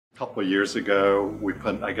couple of years ago,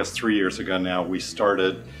 I guess 3 years ago now, we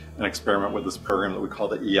started an experiment with this program that we call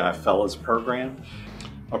the EI Fellows Program.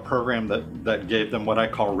 A program that gave them what I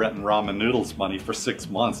call rent and ramen noodles money for 6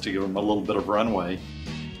 months to give them a little bit of runway.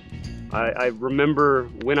 I remember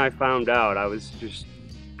when I found out, I was just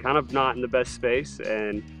kind of not in the best space,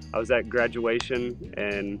 and I was at graduation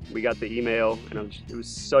and we got the email, and it was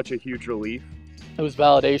such a huge relief. It was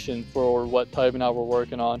validation for what Tybe and I were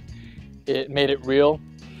working on. It made it real.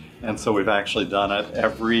 And so we've actually done it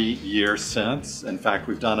every year since. In fact,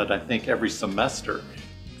 we've done it, I think, every semester.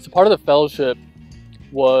 So part of the fellowship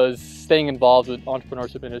was staying involved with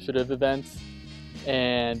entrepreneurship initiative events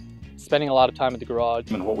and spending a lot of time at the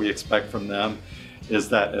garage. And what we expect from them is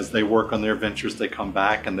that as they work on their ventures, they come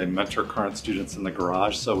back and they mentor current students in the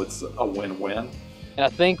garage, so it's a win-win. And I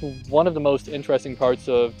think one of the most interesting parts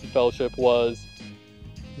of the fellowship was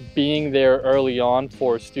being there early on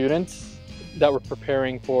for students that were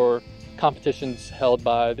preparing for competitions held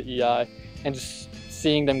by the EI, and just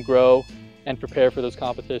seeing them grow and prepare for those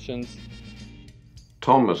competitions.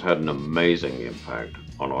 Tom has had an amazing impact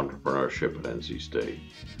on entrepreneurship at NC State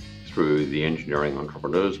through the Engineering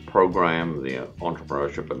Entrepreneurs Program, the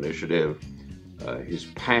Entrepreneurship Initiative. His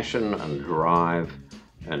passion and drive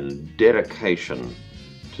and dedication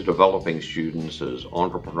to developing students as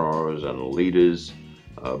entrepreneurs and leaders,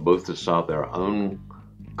 both to start their own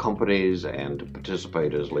companies and to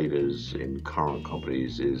participate as leaders in current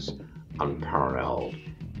companies, is unparalleled.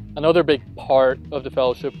 Another big part of the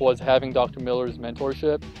fellowship was having Dr. Miller's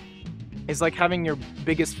mentorship. It's like having your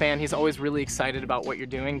biggest fan. He's always really excited about what you're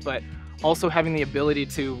doing, but also having the ability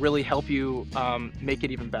to really help you make it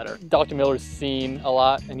even better. Dr. Miller's seen a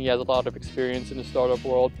lot, and he has a lot of experience in the startup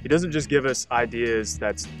world. He doesn't just give us ideas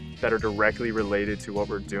that are directly related to what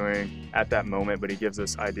we're doing at that moment, but he gives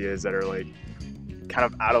us ideas that are like kind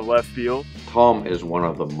of out of left field. Tom is one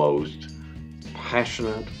of the most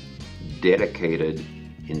passionate, dedicated,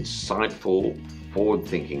 insightful,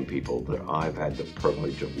 forward-thinking people that I've had the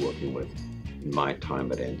privilege of working with in my time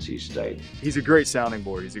at NC State. He's a great sounding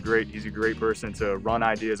board. He's a great person to run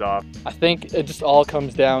ideas off. I think it just all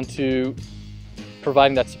comes down to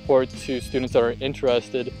providing that support to students that are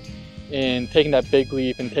interested in taking that big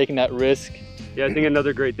leap and taking that risk. Yeah, I think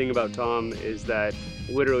another great thing about Tom is that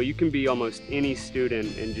literally you can be almost any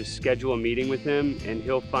student and just schedule a meeting with him and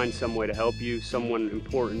he'll find some way to help you, someone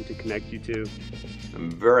important to connect you to. I'm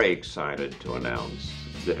very excited to announce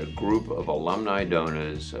that a group of alumni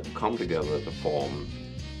donors have come together to form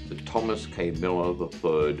the Thomas K. Miller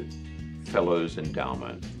III Fellows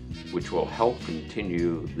Endowment, which will help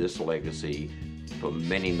continue this legacy for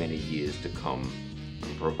many, many years to come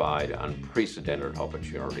and provide unprecedented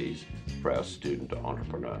opportunities for our student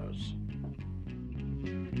entrepreneurs.